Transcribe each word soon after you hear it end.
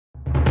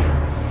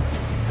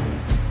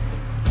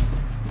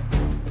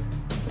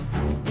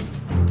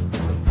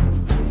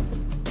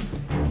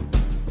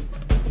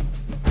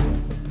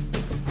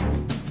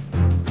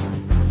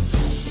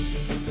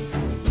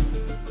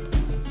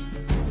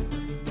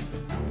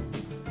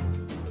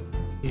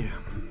Yeah.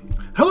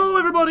 Hello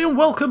everybody and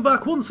welcome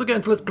back once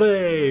again to Let's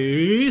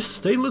Play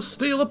Stainless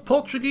Steel, a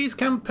Portuguese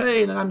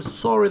campaign. And I'm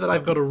sorry that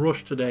I've got to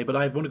rush today, but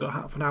I've only got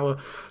half an hour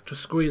to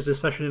squeeze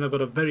this session in. I've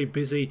got a very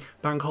busy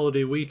bank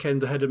holiday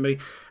weekend ahead of me,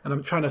 and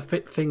I'm trying to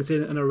fit things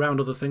in and around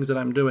other things that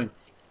I'm doing.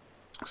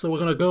 So we're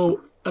going to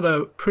go at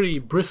a pretty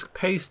brisk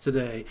pace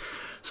today.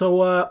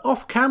 So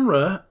off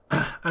camera,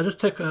 I just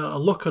take a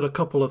look at a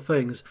couple of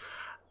things,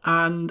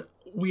 and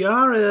we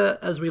are,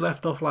 as we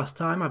left off last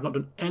time. I've not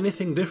done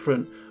anything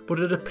different, but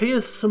it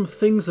appears some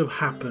things have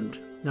happened.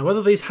 Now,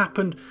 whether these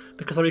happened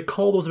because I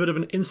recall there was a bit of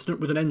an incident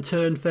with an end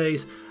turn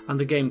phase and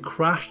the game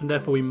crashed and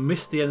therefore we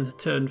missed the end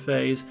turn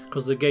phase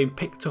because the game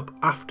picked up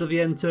after the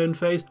end turn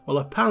phase, well,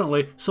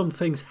 apparently some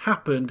things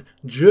happened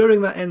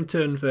during that end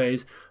turn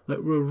phase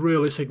that were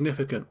really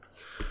significant.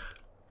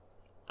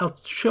 I'll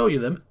show you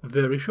them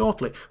very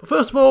shortly. But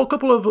first of all, a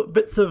couple of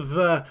bits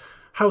of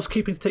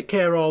housekeeping to take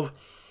care of.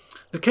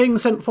 The king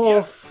sent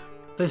forth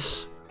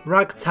this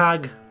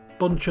ragtag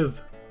bunch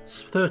of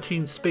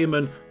 13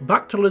 spearmen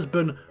back to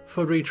Lisbon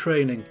for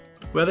retraining,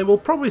 where they will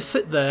probably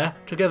sit there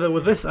together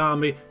with this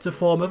army to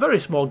form a very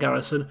small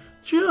garrison,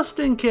 just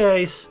in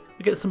case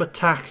we get some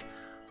attack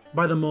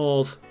by the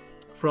Moors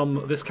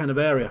from this kind of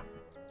area.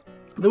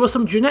 There were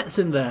some Jeanettes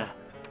in there.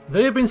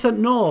 They have been sent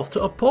north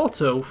to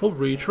Oporto for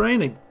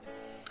retraining.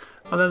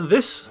 And then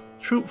this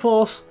troop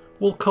force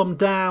will come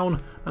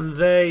down and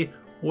they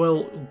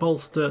will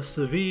bolster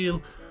Seville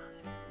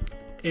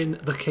in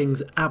the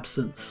king's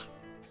absence.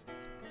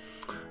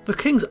 The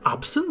king's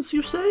absence,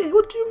 you say?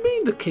 What do you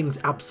mean the king's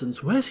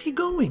absence? Where's he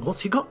going?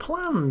 What's he got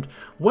planned?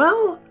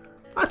 Well,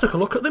 I took a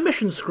look at the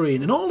mission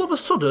screen and all of a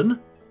sudden,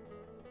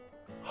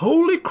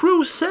 Holy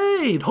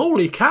Crusade!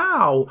 Holy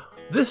cow!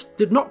 This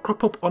did not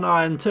crop up on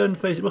our turn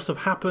phase. It must have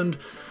happened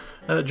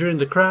during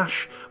the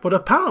crash, but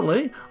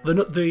apparently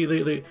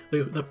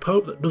the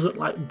Pope that doesn't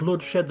like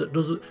bloodshed,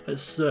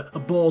 that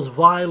abhors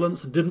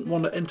violence, didn't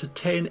want to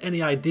entertain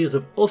any ideas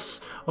of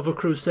a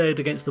crusade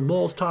against the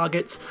Moors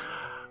targets.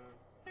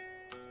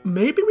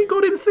 Maybe we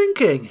got him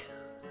thinking.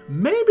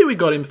 Maybe we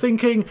got him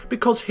thinking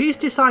because he's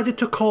decided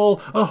to call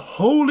a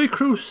holy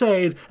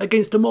crusade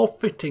against a more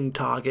fitting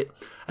target,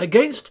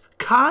 against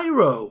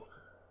Cairo.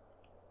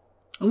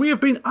 And we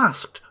have been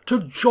asked to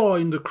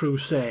join the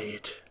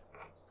crusade.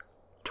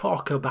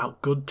 Talk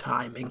about good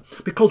timing,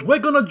 because we're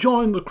going to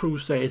join the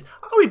crusade.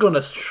 Are we going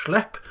to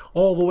schlep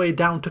all the way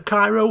down to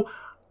Cairo?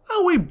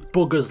 Are we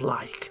buggers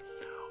like?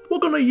 We're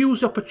going to use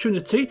the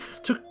opportunity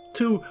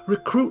to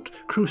recruit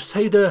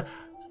crusader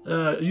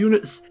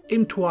units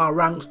into our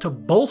ranks to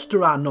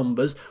bolster our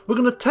numbers. We're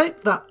going to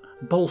take that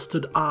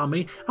bolstered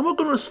army and we're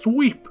going to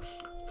sweep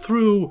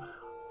through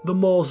the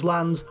Moors'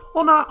 lands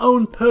on our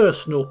own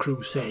personal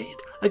crusade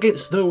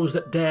against those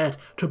that dared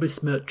to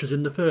besmirch us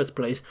in the first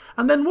place.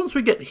 And then once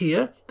we get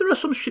here, there are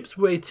some ships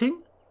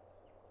waiting.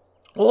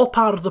 All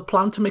part of the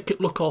plan to make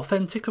it look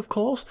authentic, of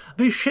course.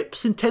 These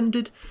ships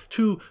intended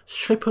to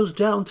ship us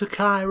down to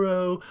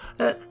Cairo.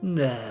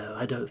 No,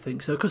 I don't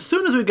think so. Because as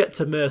soon as we get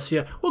to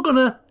Murcia, we're going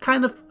to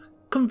kind of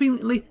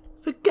conveniently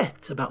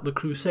forget about the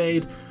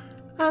crusade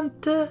and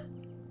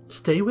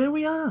stay where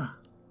we are.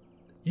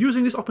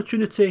 Using this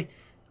opportunity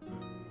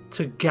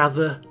to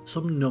gather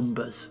some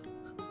numbers.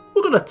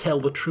 We're going to tell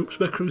the troops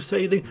we're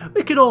crusading,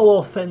 make it all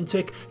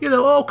authentic. You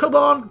know, oh, come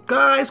on,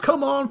 guys,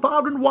 come on,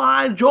 far and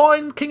wide,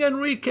 join King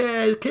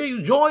Enrique.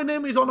 Join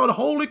him, he's on a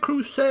holy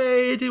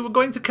crusade, we're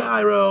going to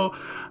Cairo.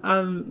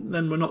 And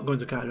then we're not going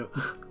to Cairo.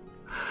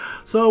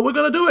 So we're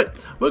going to do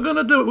it. We're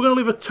going to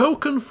leave a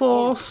token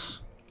force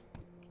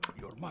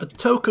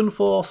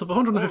of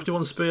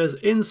 151 spears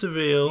in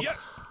Seville,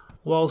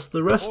 whilst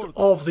the rest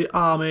of the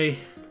army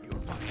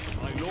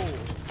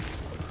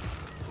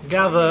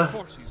gather.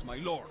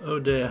 Oh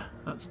dear,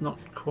 that's not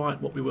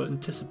quite what we were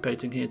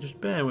anticipating here.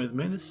 Just bear with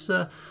me. This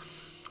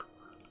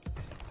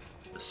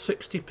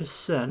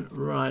 60%.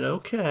 Right,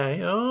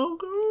 okay. Oh,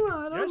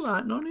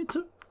 alright. No need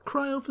to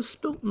cry over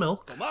spilt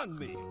milk. Command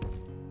me.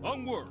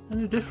 Onward.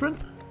 Any different?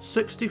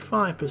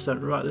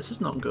 65%. Right, this is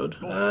not good.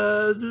 We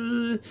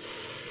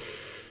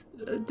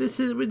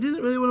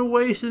didn't really want to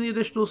waste any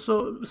additional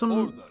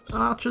some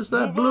archers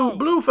there.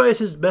 Blue face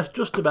is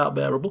just about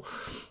bearable.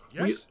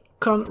 Yes. We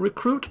can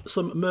recruit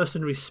some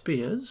mercenary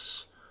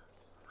spears,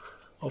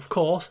 of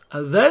course,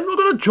 and then we're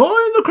going to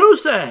join the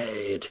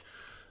crusade.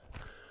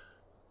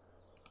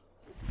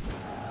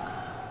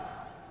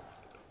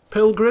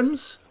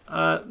 Pilgrims,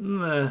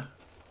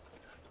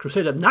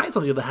 Crusader Knights,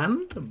 on the other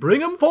hand, bring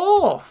them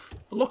forth.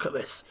 Look at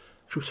this.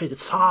 Crusader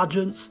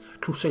Sergeants,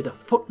 Crusader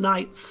Foot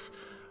Knights.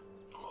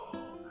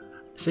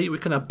 See, we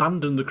can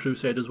abandon the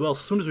crusade as well. So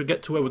as soon as we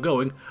get to where we're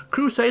going,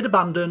 crusade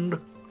abandoned.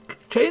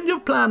 Change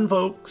of plan,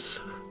 folks.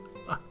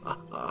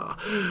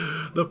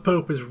 The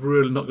Pope is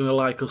really not going to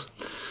like us.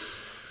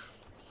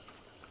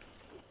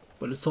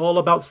 But it's all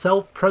about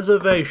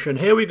self-preservation.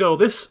 Here we go.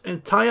 This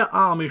entire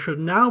army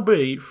should now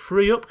be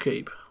free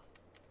upkeep.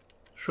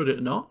 Should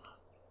it not?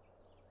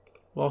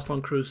 Whilst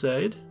on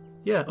crusade.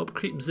 Yeah,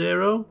 upkeep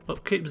 0,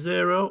 upkeep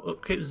 0,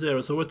 upkeep 0.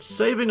 So we're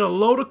saving a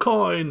load of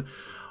coin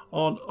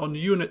on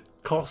unit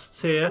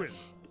costs here.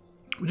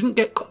 We didn't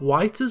get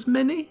quite as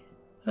many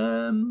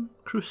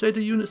Crusader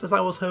units as I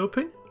was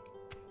hoping.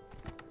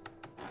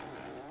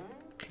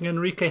 King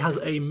Enrique has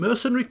a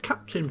mercenary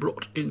captain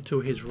brought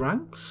into his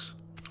ranks.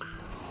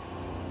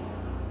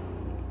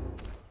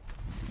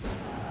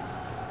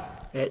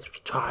 It's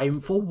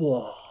time for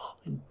war.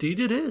 Indeed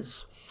it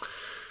is.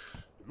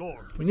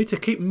 Lord. We need to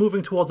keep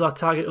moving towards our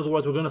target,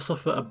 otherwise we're going to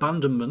suffer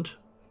abandonment.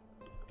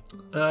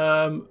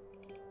 I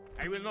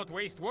will not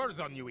waste words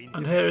on you,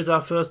 And here is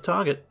our first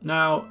target.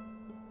 Now,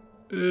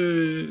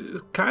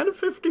 kind of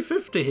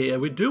 50-50 here.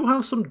 We do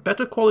have some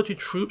better quality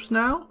troops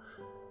now.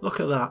 Look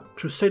at that.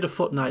 Crusader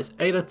Foot Knights,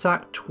 8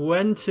 attack,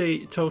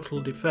 20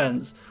 total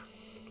defense.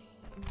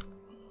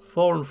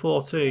 4 and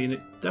 14.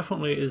 It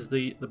definitely is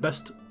the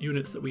best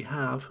units that we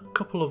have. A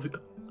couple of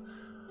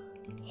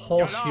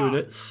horse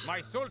units.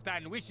 My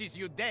Sultan wishes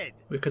you dead.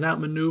 We can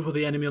outmaneuver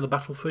the enemy on the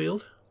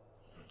battlefield.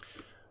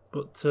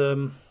 But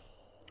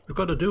we've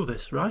got to do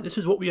this, right? This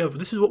is what we have.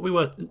 This is what we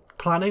were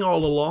planning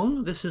all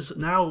along. This has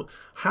now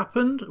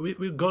happened.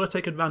 We've got to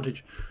take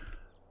advantage.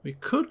 We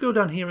could go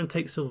down here and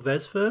take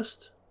Silves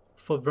first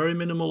for very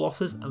minimal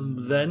losses,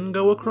 and then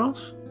go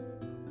across.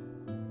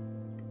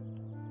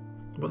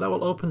 But that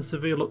will open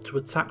Seville up to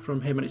attack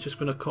from him, and it's just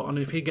going to cut on.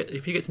 If he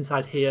gets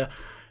inside here,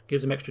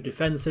 gives him extra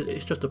defense.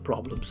 It's just a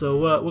problem. So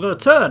we're going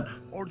to turn.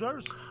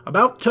 Orders.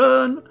 About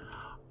turn.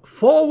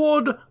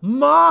 Forward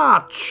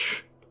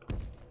march.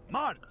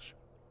 March.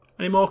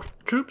 Any more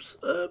troops?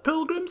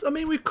 Pilgrims? I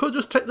mean, we could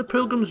just take the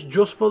pilgrims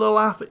just for the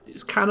laugh.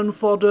 It's cannon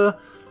fodder,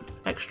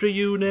 extra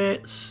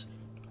units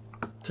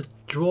to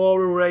draw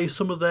away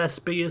some of their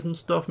spears and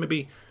stuff.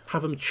 Maybe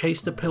have them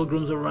chase the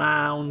pilgrims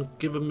around,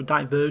 give them a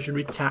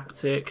diversionary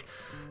tactic.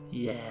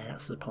 Yeah,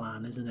 that's the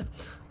plan, isn't it?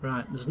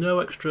 Right, there's no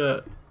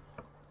extra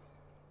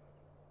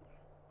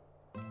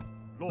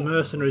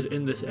mercenaries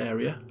in this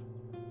area.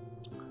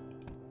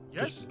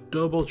 Yes. Just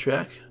double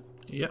check.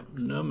 Yep,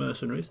 no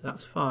mercenaries.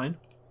 That's fine.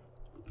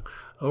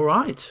 All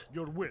right.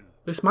 Your will.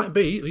 This might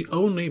be the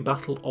only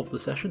battle of the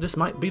session. This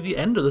might be the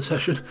end of the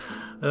session,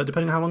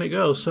 depending on how long it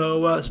goes. So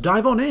let's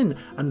dive on in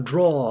and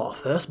draw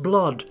first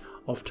blood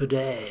of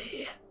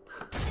today.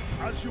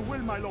 As you will,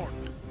 my lord.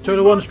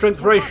 2-to-1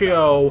 strength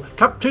ratio.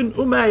 Captain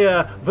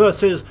Umeya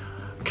versus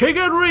King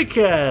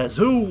Enriquez,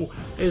 who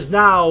is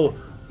now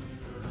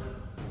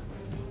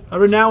a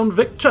renowned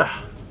victor.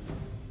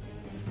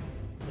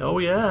 Oh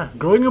yeah,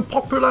 growing in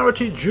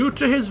popularity due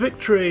to his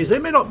victories. They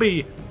may not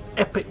be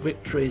epic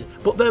victories,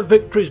 but they're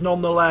victories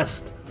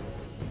nonetheless.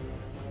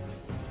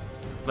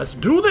 Let's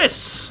do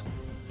this!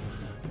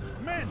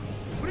 Men,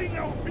 bring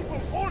our people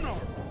honor,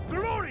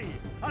 glory,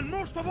 and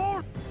most of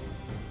all,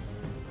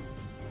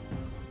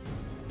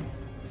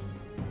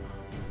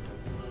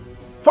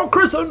 for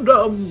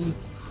Christendom!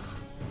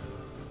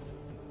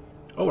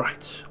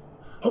 Alright,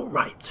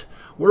 alright,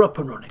 we're up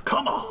and running,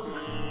 come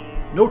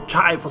on! No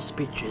time for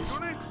speeches.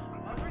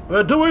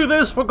 We're doing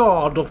this for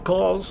God, of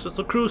course. It's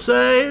a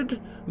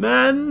crusade.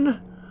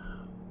 Men,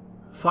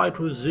 fight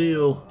with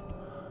zeal.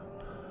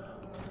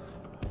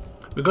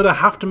 We're going to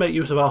have to make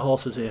use of our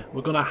horses here.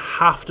 We're going to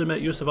have to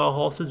make use of our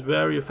horses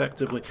very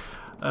effectively.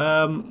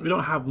 We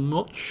don't have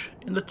much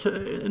in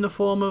the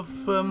form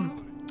of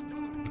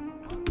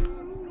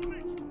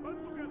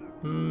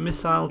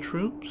missile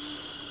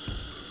troops.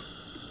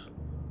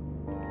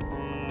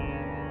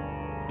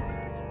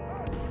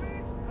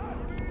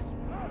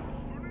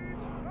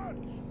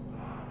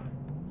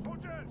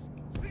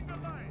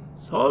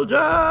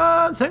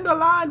 Soldiers, single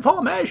line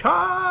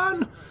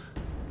formation!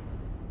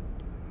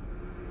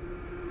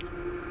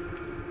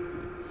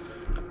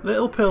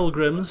 Little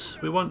pilgrims,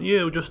 we want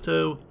you just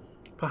to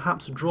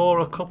perhaps draw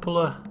a couple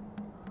of...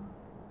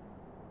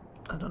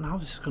 I don't know how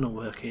this is going to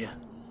work here.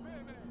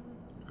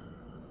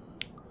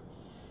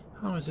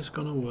 How is this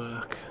going to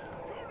work?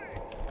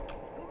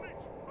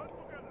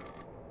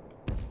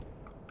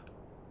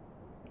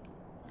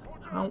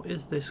 How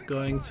is this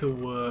going to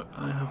work?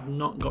 I have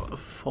not got a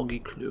foggy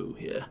clue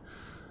here.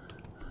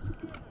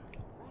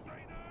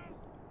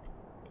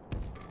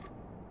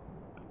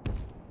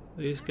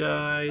 These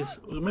guys,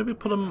 we'll maybe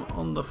put them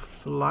on the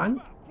flanks.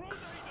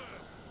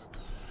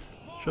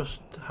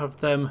 Just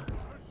have them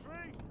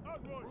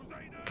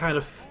kind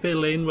of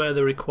fill in where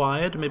they're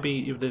required.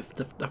 Maybe if they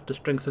have to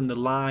strengthen the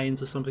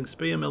lines or something.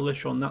 Spear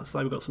militia on that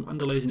side. We've got some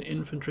Andalusian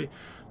infantry.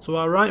 So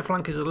our right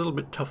flank is a little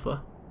bit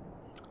tougher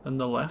than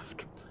the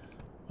left.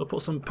 We'll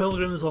put some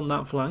pilgrims on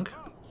that flank.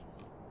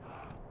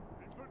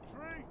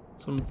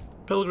 Some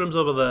pilgrims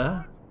over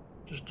there,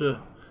 just to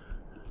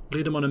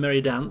lead them on a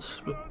merry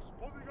dance.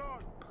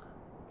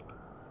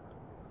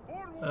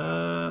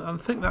 I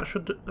think that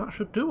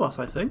should do us.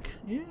 I think.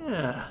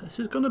 Yeah, this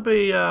is going to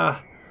be.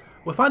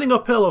 We're fighting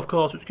uphill, of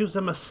course, which gives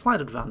them a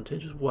slight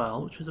advantage as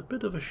well, which is a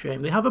bit of a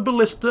shame. They have a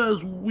ballista,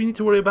 as we need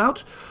to worry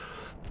about.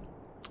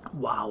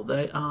 Wow,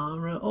 they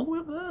are all the way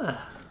up there.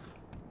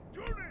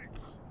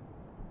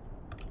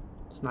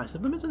 It's nice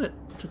of them, isn't it,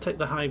 to take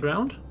the high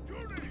ground?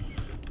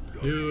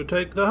 You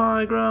take the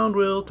high ground,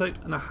 we'll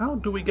take... Now, how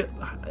do we get...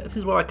 This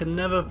is what I can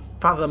never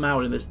fathom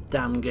out in this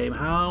damn game.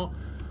 How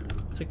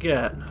to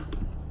get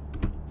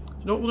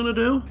You know what we're going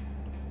to do?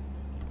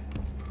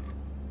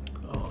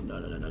 Oh, no,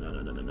 no, no, no,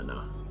 no, no, no, no,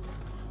 no.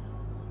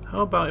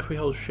 How about if we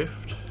hold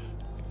shift?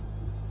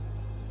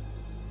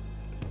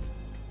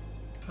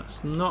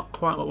 That's not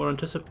quite what we're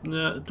anticipating.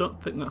 No, I don't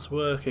think that's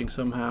working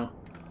somehow.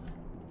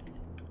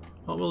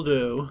 What we'll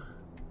do...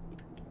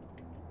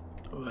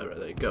 Where are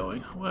they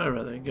going? Where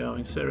are they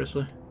going?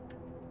 Seriously?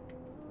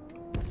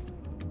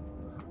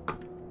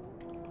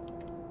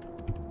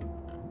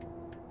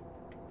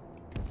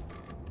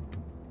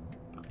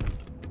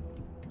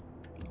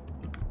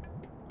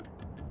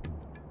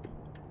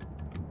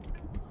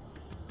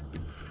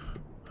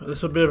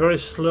 This would be a very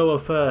slow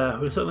affair.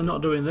 We're certainly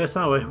not doing this,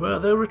 are we? Well,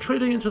 they're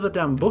retreating into the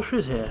damn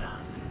bushes here.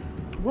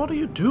 What are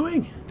you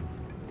doing?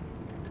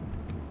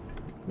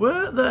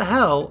 Where the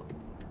hell...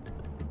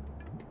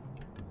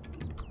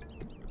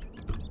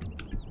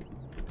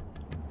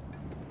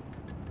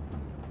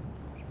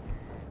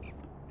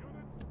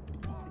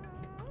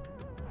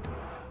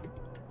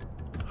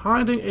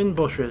 Hiding in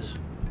bushes.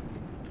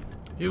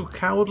 You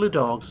cowardly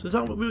dogs. Is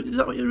that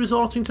what you're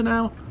resorting to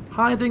now?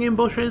 Hiding in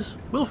bushes?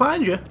 We'll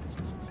find you.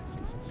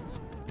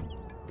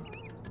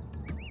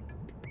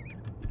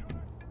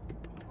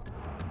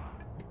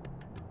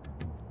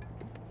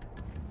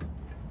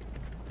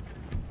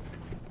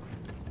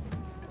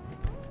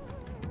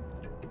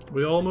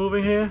 We all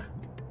moving here?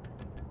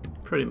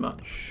 Pretty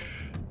much.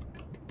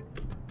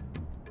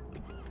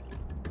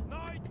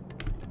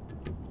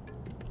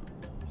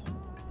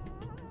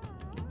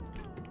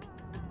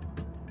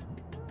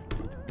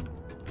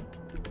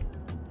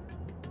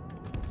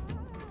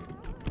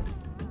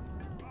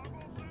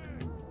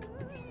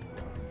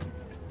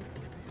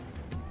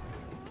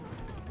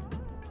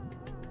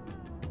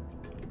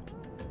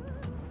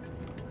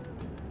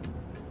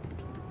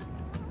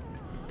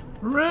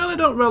 Really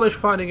don't relish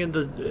fighting in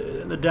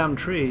the damn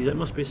trees, it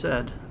must be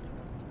said.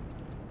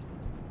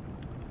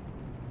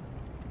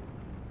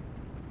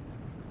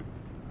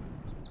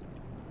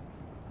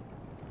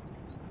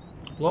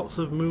 Lots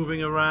of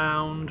moving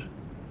around.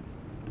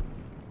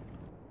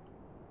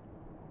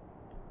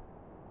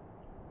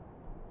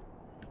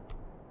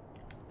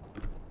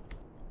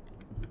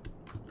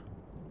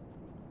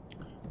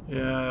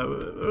 Yeah,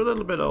 we're a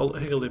little bit old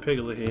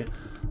higgledy-piggledy here.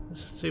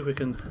 Let's see if we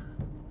can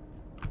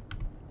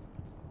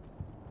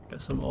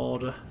get some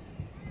order.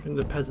 Bring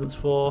the peasants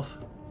forth.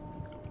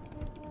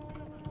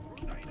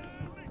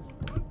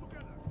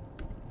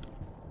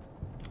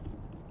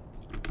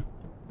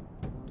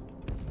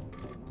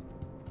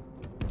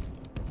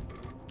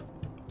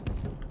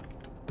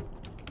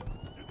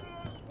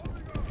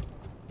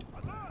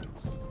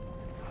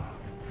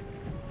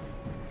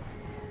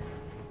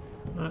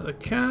 Right, they're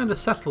kind of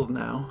settled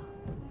now,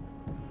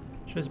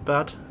 which is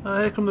bad. Oh,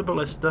 here comes the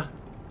ballista.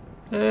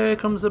 Here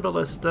comes the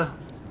ballista.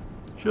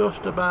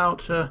 Just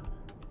about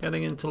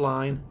getting into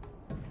line.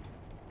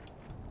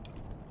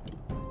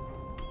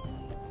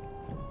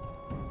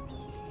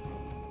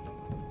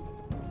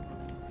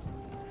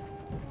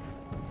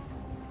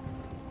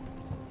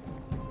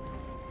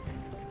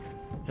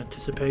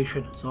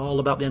 Anticipation. It's all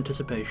about the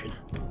anticipation.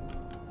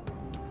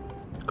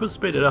 Could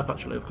speed it up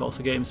actually, of course,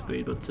 the game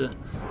speed, but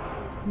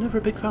never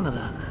a big fan of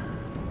that.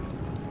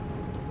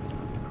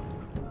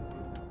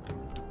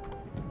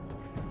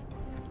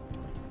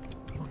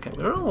 Okay,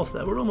 we're almost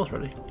there, we're almost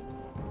ready.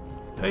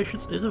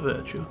 Patience is a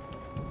virtue.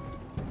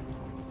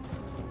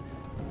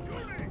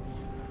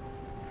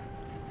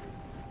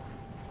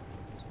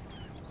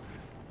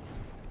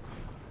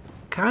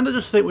 Kinda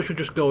just think we should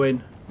just go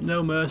in.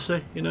 No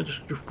mercy, you know,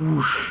 just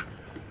whoosh.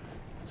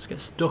 Let's get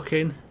stuck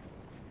in.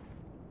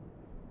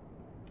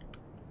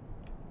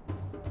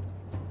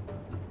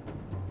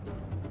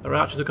 Our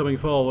archers are coming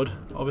forward,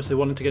 obviously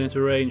wanting to get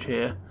into range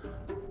here.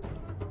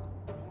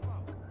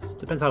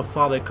 Depends how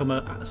far they come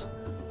out.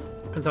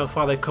 Depends how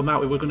far they come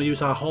out. We're going to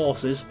use our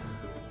horses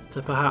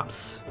to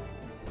perhaps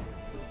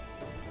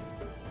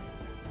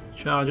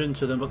charge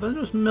into them, but they're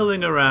just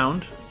milling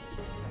around.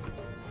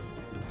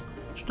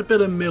 Just a bit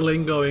of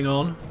milling going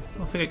on.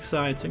 Nothing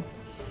exciting.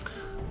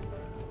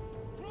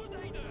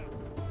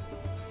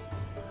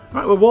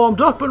 Right, we're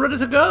warmed up and ready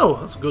to go.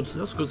 That's good.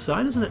 That's a good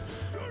sign, isn't it?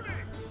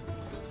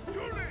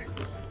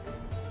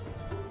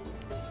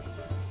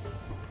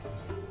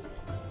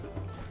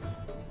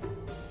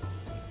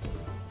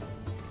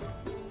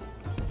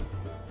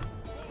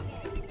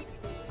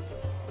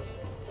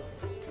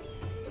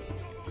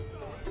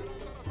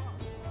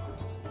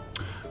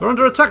 We're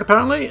under attack,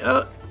 apparently.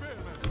 Oh,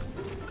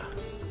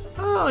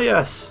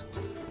 yes.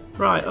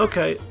 Right,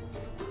 okay.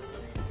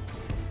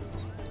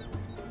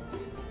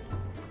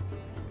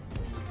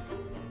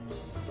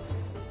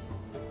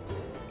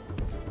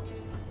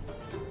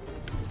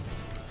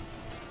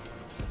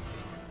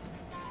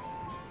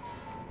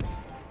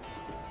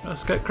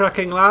 Let's get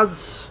cracking,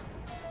 lads.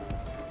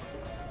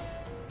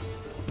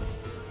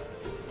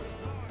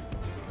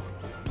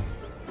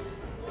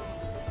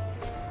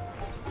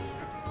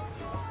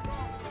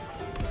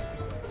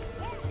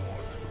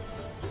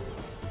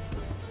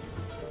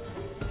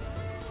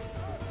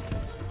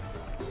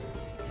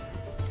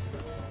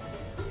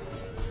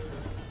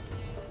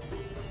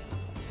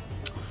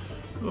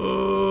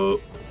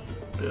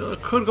 Yeah,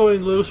 could go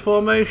in loose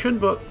formation,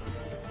 but...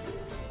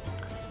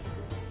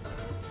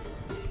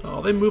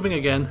 Oh, they're moving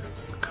again.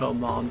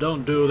 Come on,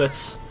 don't do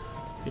this,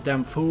 you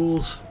damn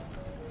fools.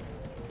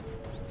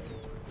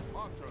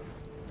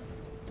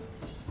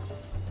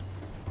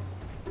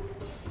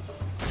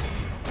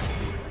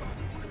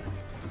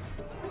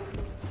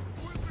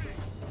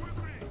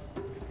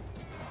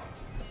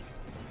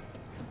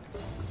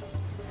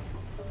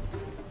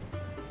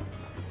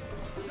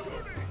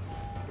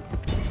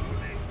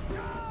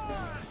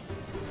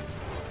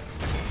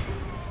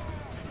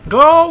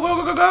 Go, go,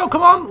 go, go, go,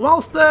 come on,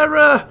 whilst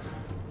their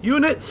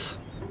units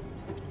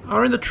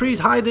are in the trees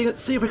hiding,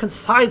 let's see if we can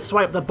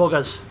sideswipe the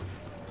buggers.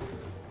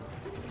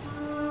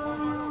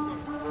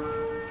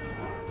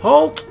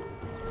 Halt!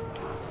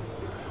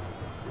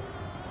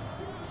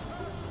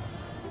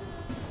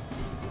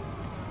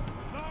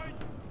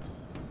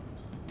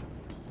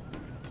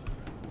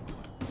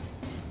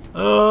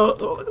 What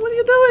are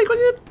you doing? What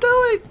are you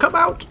doing? Come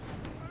out!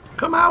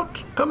 Come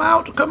out! Come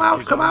out! Come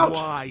out! Come out! It is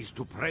unwise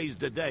to praise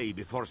the day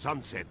before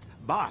sunset,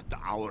 but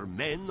our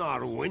men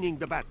are winning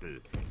the battle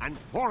and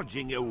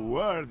forging a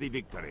worthy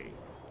victory.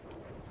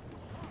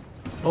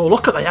 Oh,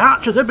 look at the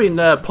archers! They've been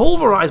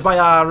pulverised by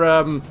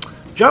our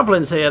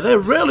javelins here. They're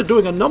really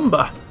doing a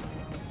number.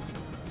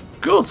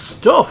 Good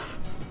stuff.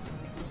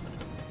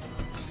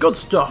 Good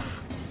stuff.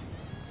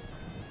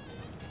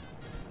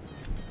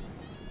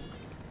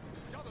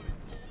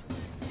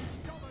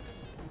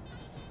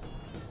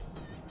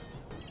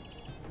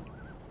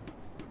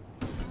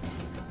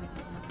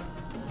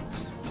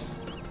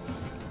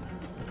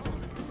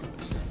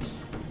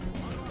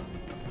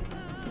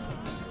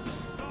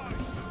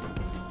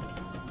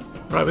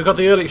 Right, we've got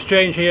the early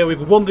exchange here.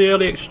 We've won the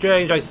early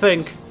exchange, I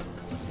think.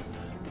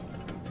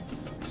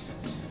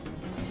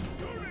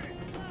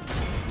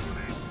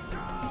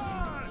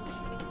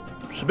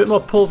 Just a bit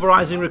more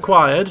pulverising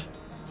required,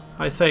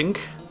 I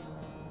think.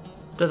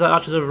 Desert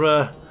archers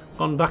have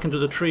gone back into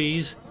the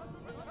trees.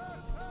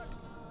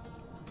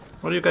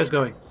 Where are you guys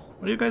going?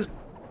 Where are you guys?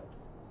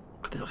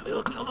 Look at this,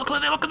 look at this, look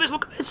at this, look at this,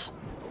 look at this.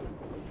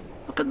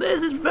 Look at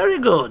this, it's very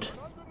good.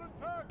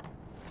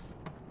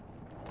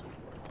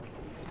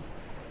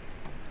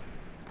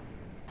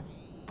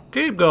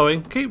 Keep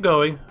going, keep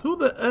going. Who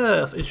the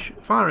earth is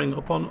firing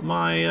upon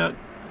my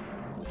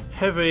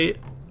heavy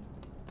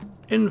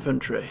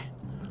infantry?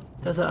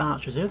 Desert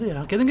archers, here they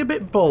are. Getting a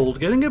bit bold,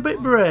 getting a bit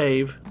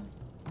brave.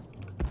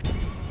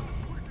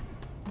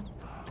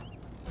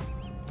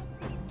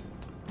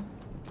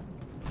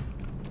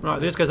 Right,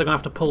 these guys are going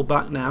to have to pull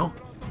back now.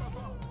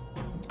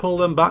 Pull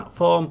them back,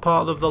 form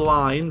part of the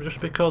line,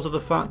 just because of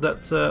the fact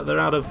that they're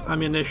out of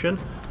ammunition.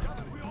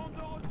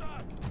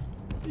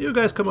 You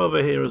guys come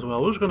over here as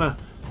well. We're just going to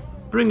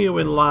bring you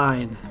in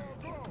line.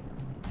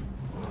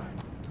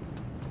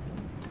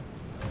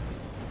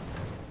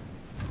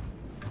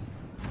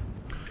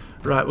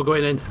 Right, we're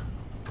going in.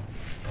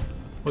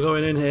 We're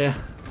going in here.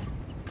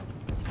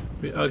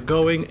 We are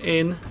going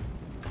in.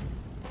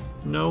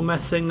 No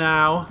messing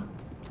now.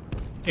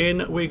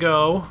 In we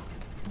go.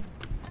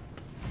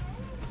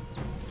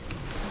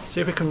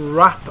 See if we can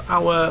wrap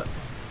our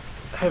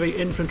heavy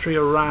infantry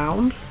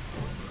around.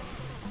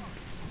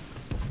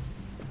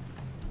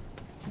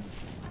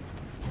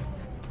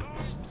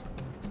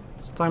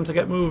 Time to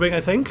get moving,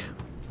 I think.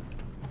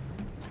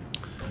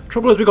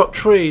 Trouble is, we've got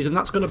trees, and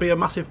that's going to be a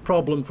massive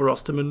problem for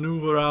us to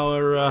manoeuvre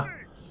our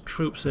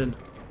troops in.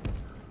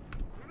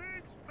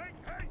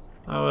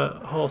 Our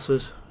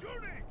horses.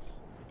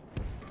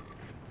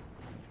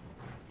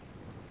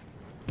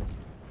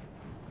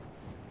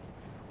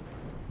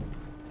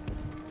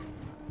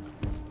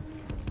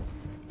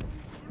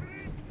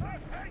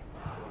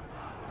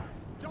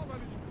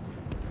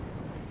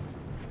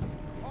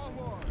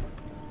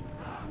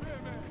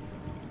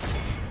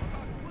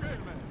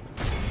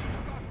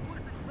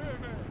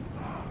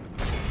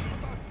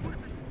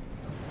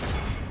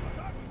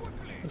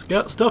 Let's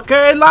get stuck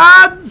in,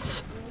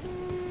 lads!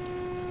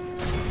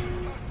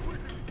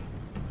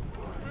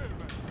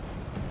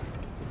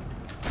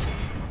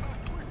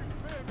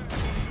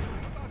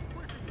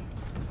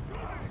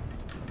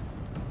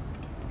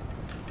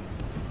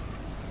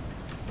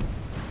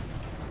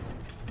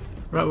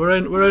 Right, we're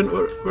in.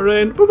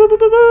 Boo, boo, boo,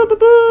 boo, boo, boo,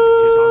 boo.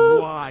 It is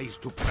unwise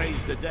to praise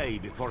the day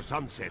before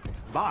sunset,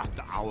 but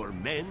our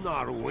men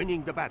are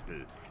winning the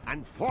battle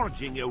and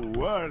forging a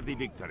worthy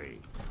victory.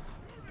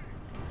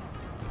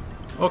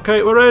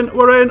 Okay, we're in,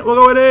 we're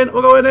going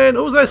in.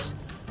 Who's this?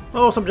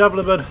 Oh, some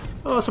javelin men.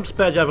 Oh, some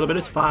spare javelin men,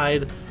 it's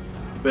fine.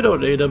 We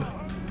don't need them.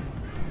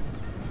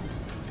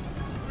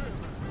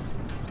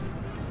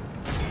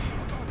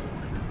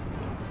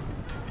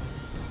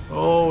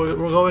 Oh, we're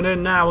going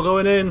in now, we're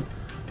going in.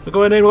 We've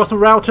got some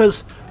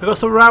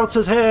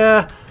routers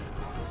here.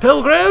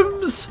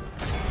 Pilgrims!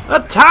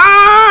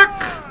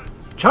 Attack!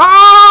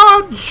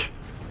 Charge!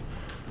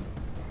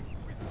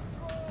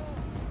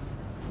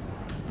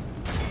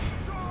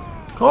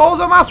 Cause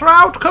a mass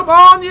rout, come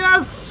on,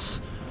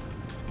 yes!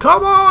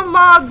 Come on,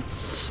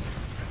 lads!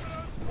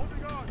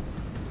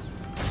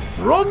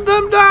 Run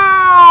them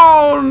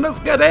down! Let's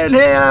get in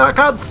here. I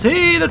can't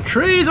see. The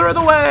trees are in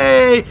the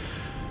way.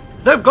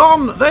 They've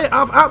gone. They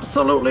have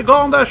absolutely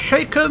gone. They're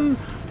shaken.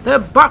 They're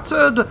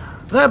battered.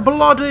 They're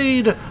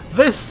bloodied.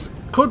 This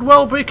could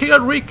well be King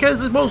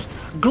Enrique's most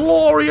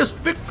glorious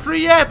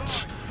victory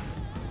yet.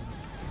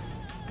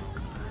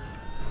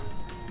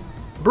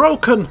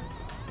 Broken.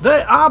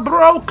 They are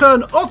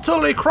broken.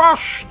 Utterly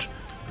crushed.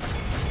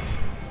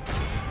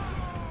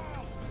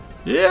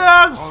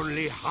 Yes!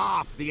 Only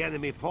half the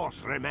enemy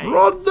force remains.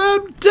 Run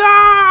them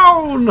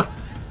down!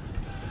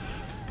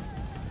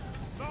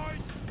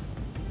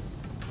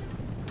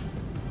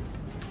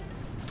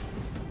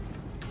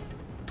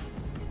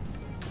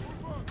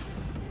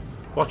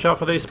 Watch out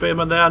for these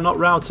spearmen, they are not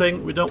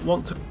routing. We don't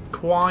want to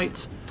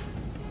quite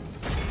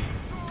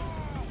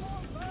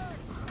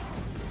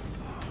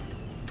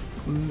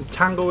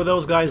tangle with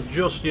those guys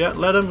just yet.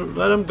 Let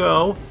them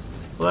go.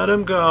 Let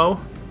them go.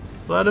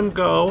 Let them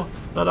go.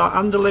 Let our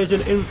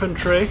Andalusian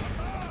infantry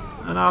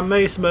and our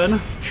macemen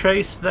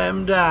chase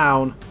them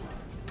down.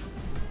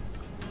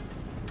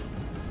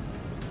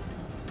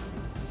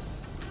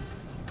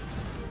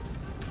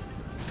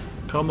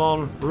 Come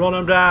on, run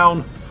them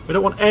down. We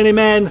don't want any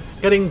men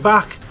getting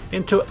back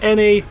into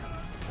any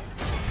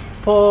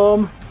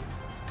form.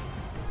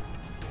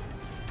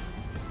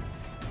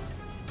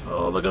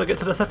 Oh, they're going to get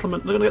to their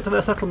settlement. They're going to get to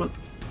their settlement.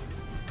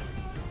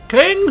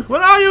 King,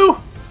 where are you?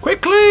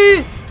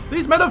 Quickly!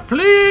 These men are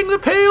fleeing the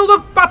field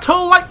of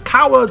battle like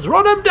cowards.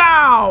 Run them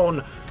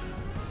down!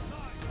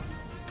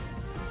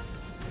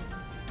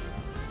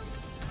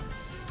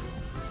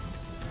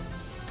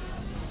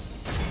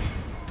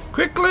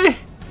 Quickly!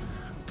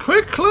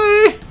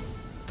 Quickly!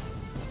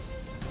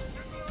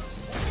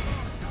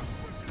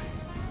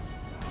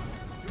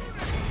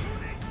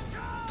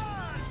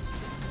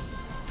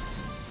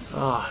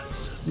 Ah, oh,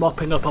 it's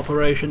mopping up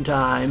operation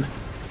time.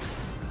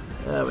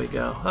 There we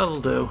go.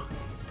 That'll do.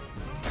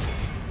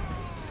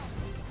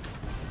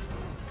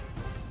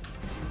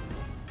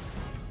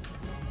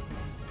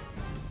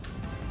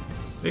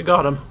 We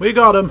got him. We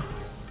got him.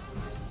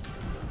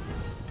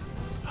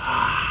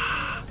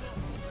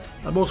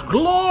 The most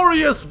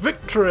glorious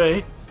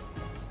victory.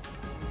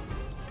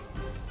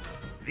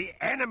 The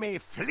enemy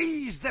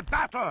flees the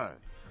battle.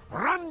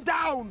 Run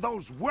down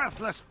those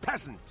worthless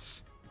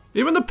peasants.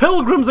 Even the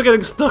pilgrims are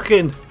getting stuck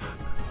in.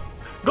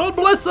 God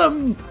bless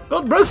them.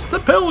 God bless the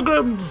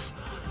pilgrims.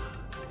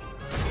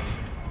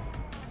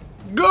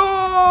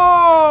 Go!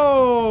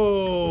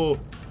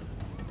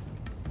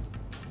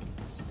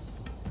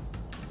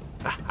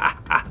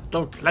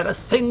 Don't let a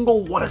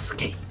single one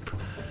escape.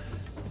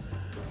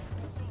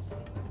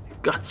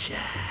 Gotcha.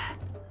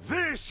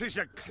 This is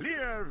a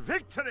clear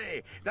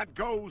victory that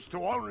goes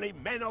to only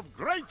men of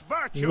great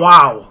virtue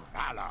Wow.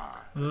 and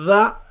valor.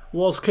 That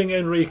was King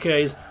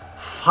Enrique's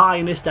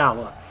finest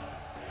hour.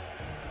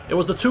 It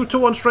was the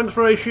 2-to-1 strength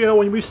ratio,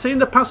 and we've seen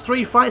the past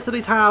 3 fights that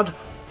he's had.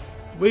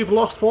 We've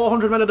lost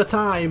 400 men at a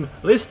time.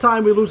 This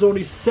time we lose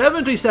only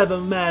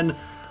 77 men.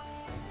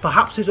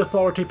 Perhaps his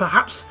authority,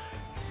 perhaps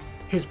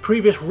his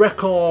previous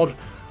record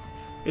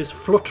is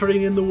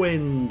fluttering in the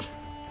wind.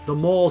 The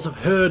Moors have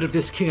heard of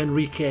this King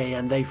Enrique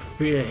and they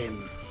fear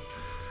him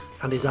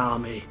and his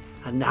army.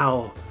 And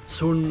now,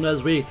 soon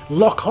as we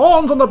lock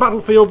horns on the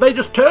battlefield, they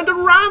just turned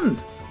and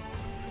ran.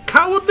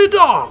 Cowardly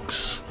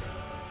dogs.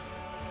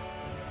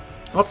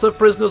 Lots of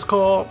prisoners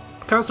caught.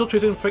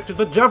 Casualties inflicted.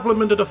 The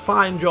javelinmen did a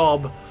fine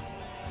job.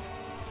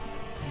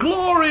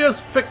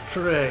 Glorious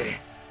victory.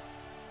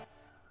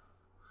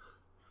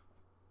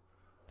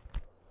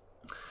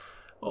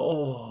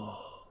 Oh,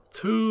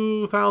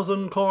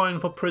 2,000 coin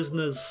for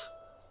prisoners.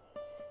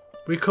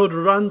 We could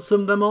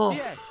ransom them off.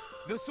 Yes,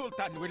 the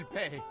Sultan will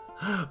pay.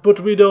 But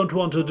we don't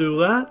want to do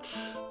that.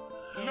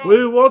 No,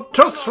 We want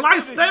to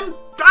slice them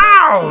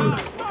down!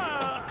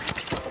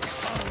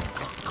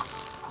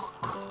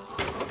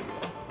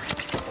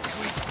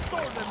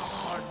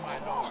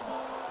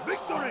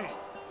 Victory!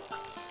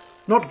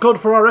 Not good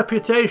for our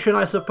reputation,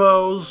 I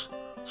suppose,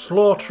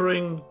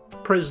 slaughtering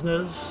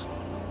prisoners.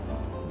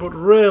 But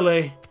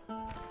really,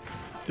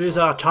 these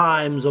are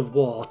times of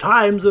war,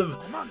 times of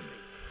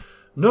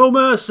no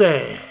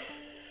mercy.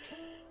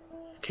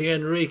 King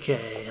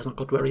Enrique hasn't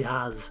got where he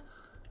has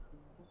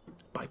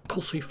by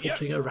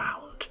pussyfooting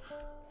around.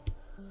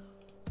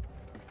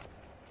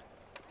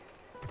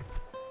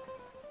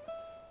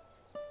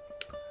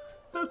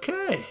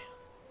 Okay.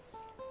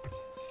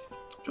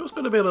 Just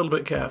got to be a little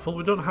bit careful.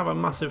 We don't have a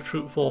massive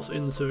troop force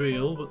in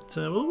Seville, but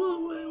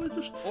we're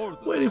just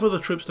waiting for the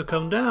troops to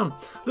come down.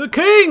 The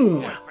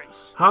king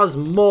has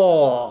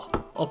more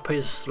up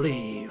his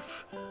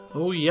sleeve.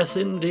 Oh, yes,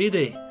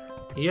 indeedy.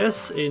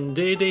 Yes,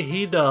 indeedy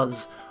he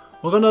does.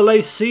 We're going to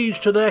lay siege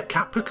to their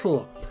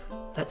capital.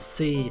 Let's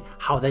see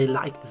how they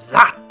like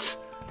that.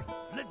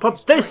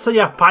 Put this in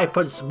your pipe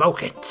and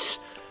smoke it.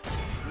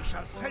 We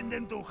shall send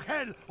them to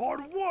hell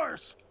or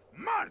worse.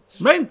 March!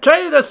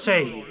 Maintain the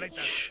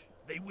siege.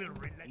 They will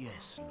relent.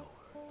 Yes, Lord.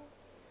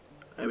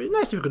 It'd be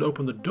nice if we could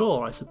open the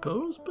door, I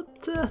suppose,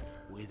 but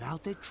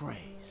Without a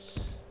trace.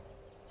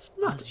 it's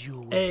not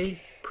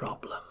a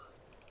problem.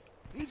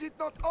 Is it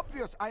not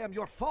obvious I am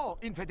your foe,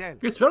 infidel?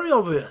 It's very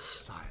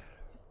obvious.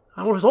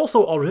 And what is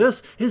also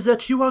obvious is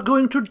that you are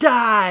going to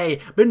die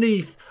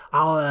beneath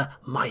our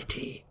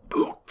mighty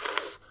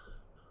boots.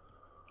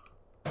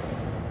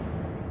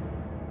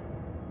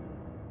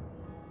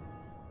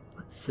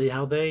 Let's see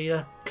how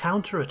they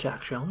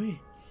counterattack, shall we?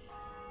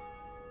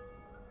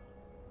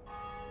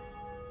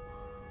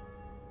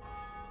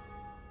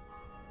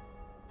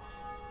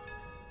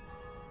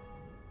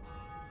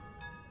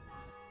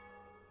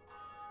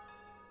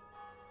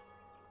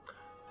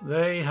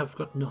 They have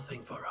got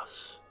nothing for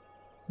us.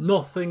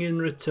 Nothing in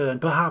return.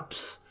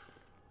 Perhaps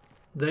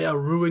they are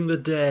ruining the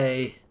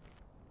day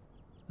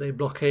they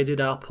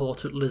blockaded our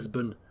port at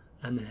Lisbon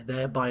and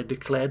thereby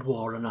declared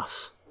war on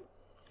us.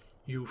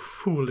 You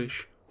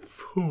foolish,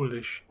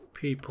 foolish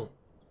people.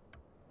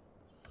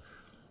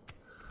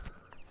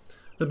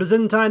 The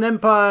Byzantine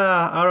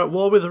Empire are at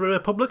war with the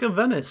Republic of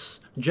Venice.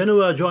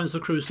 Genoa joins the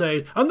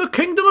crusade, and the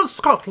Kingdom of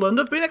Scotland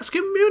have been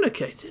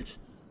excommunicated.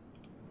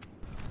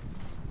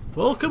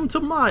 Welcome to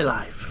my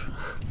life.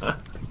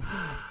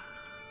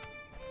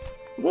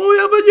 We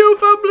have a new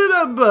family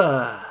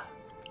member.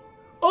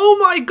 Oh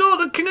my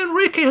god, King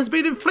Enrique has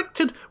been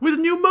inflicted with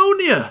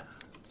pneumonia.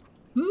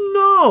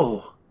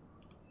 No.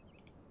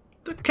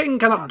 The king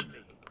cannot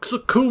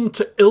succumb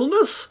to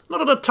illness.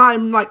 Not at a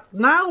time like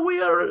now.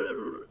 We are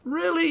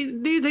really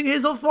needing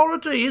his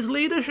authority, his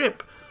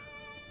leadership.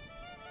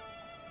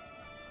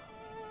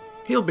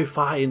 He'll be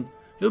fine.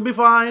 He'll be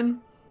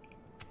fine.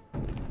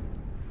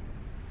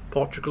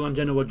 Portugal and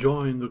Genoa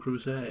join the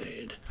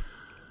crusade.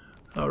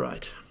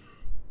 Alright.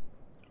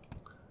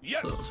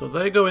 Yes, So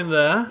they go in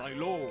there my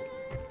lord.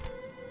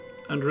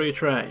 and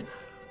retrain.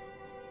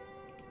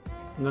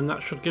 And then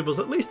that should give us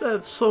at least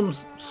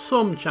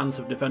some chance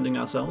of defending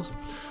ourselves.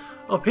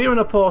 Up here in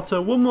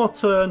Oporto, one more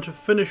turn to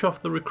finish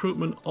off the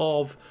recruitment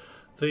of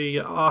the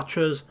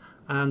archers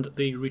and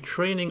the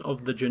retraining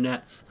of the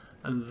Jeannettes,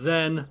 and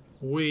then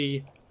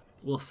we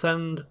will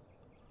send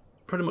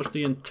pretty much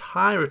the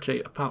entirety,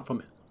 apart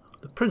from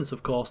the Prince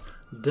of course,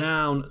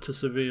 down to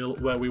Seville,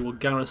 where we will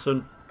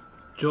garrison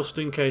just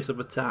in case of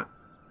attack.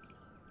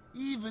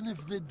 Even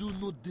if they do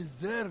not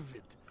deserve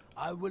it,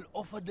 I will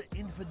offer the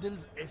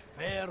infidels a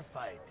fair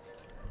fight.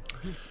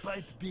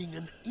 Despite being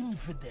an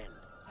infidel,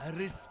 I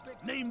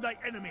respect... Name thy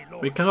enemy,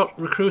 lord. We cannot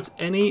recruit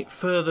any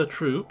further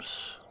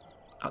troops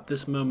at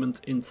this moment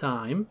in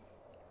time.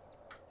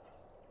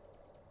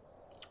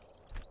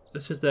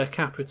 This is their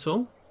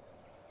capital.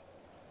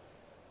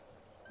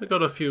 They've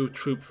got a few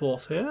troop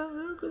force here.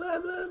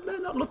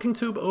 They're not looking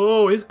too...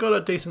 Oh, he's got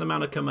a decent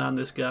amount of command,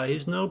 this guy.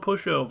 He's no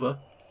pushover.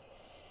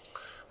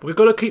 But we've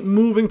got to keep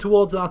moving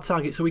towards our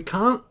target, so we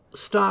can't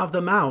starve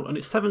them out. And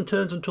it's 7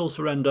 turns until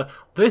surrender.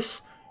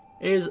 This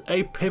is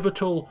a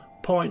pivotal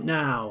point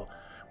now.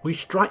 We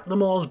strike the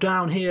Moors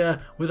down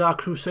here with our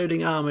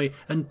crusading army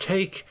and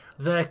take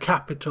their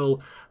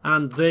capital,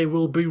 and they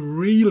will be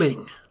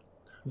reeling.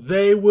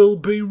 They will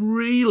be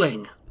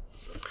reeling.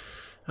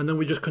 And then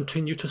we just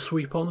continue to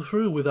sweep on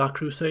through with our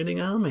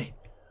crusading army.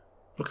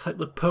 Looks like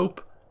the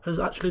Pope has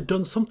actually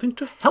done something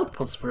to help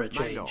us for a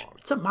change.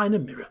 It's a minor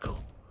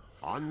miracle.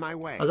 On my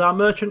way. As our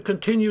merchant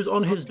continues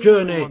on his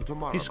journey,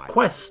 his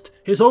quest,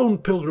 his own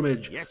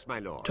pilgrimage, Yes, my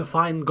lord. to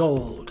find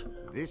gold.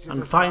 This is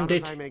And as find far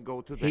as it, I may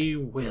go today. he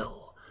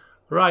will.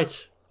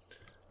 Right.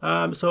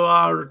 So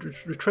our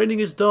training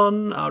is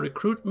done, our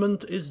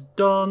recruitment is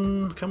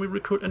done. Can we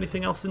recruit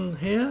anything else in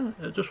here?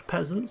 Just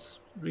peasants.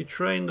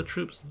 Retrain the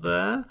troops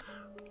there.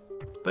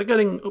 They're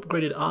getting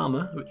upgraded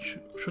armour, which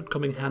should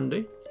come in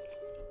handy.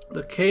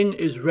 The king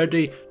is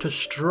ready to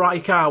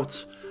strike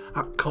out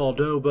at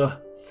Cordoba.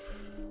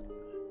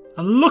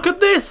 And look at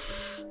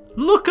this!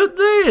 Look at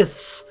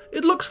this!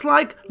 It looks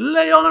like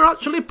Leon are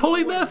actually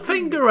pulling their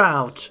finger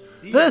out.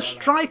 They're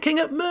striking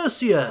at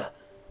Murcia.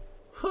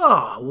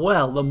 Ah,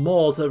 well, the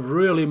Moors have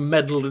really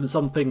meddled in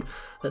something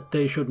that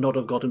they should not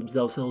have gotten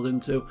themselves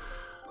into.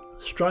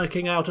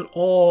 Striking out at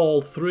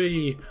all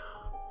 3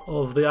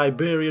 of the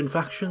Iberian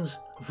factions.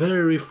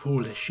 Very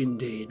foolish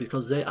indeed,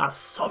 because they are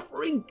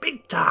suffering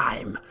big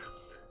time.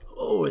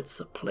 Oh, it's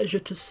a pleasure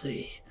to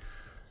see.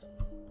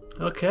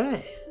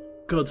 Okay,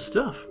 good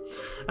stuff.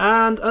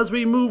 And as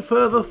we move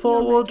further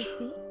forward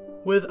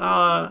with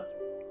our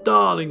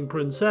darling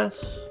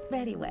princess,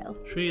 Very well.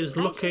 she is I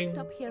shall looking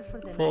stop here for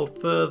the for night.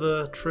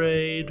 further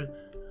trade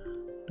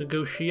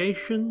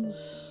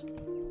negotiations.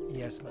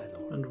 Yes, my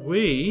lord. And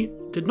we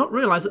did not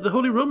realise that the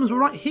Holy Romans were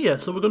right here,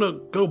 so we're going to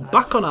go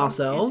back on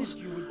ourselves,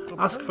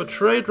 ask for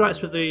trade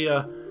rights with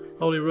the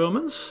Holy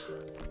Romans,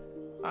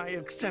 I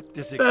accept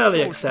this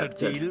Barely extortionate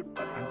accepted. deal,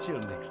 but until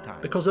next time.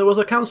 because there was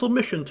a council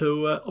mission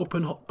to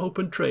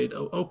open trade,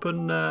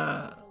 open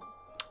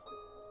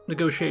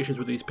negotiations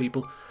with these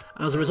people.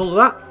 And as a result of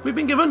that, we've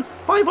been given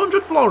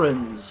 500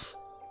 florins.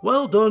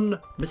 Well done,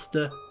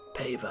 Mr.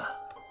 Paver.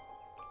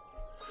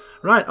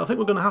 Right, I think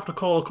we're going to have to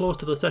call a close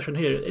to the session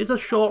here. It is a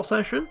short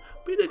session,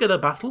 but we did get a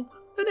battle,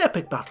 an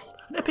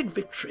epic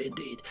victory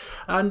indeed.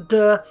 And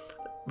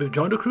we've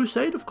joined a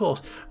crusade, of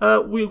course.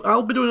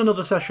 I'll be doing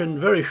another session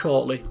very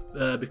shortly,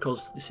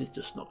 because this is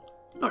just not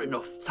Not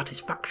enough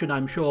satisfaction,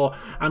 I'm sure,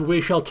 and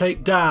we shall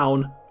take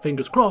down,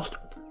 fingers crossed,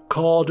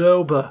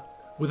 Cordoba,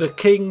 with a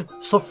king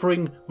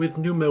suffering with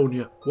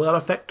pneumonia. Will that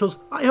affect us?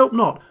 I hope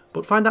not,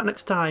 but find out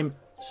next time.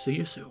 See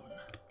you soon.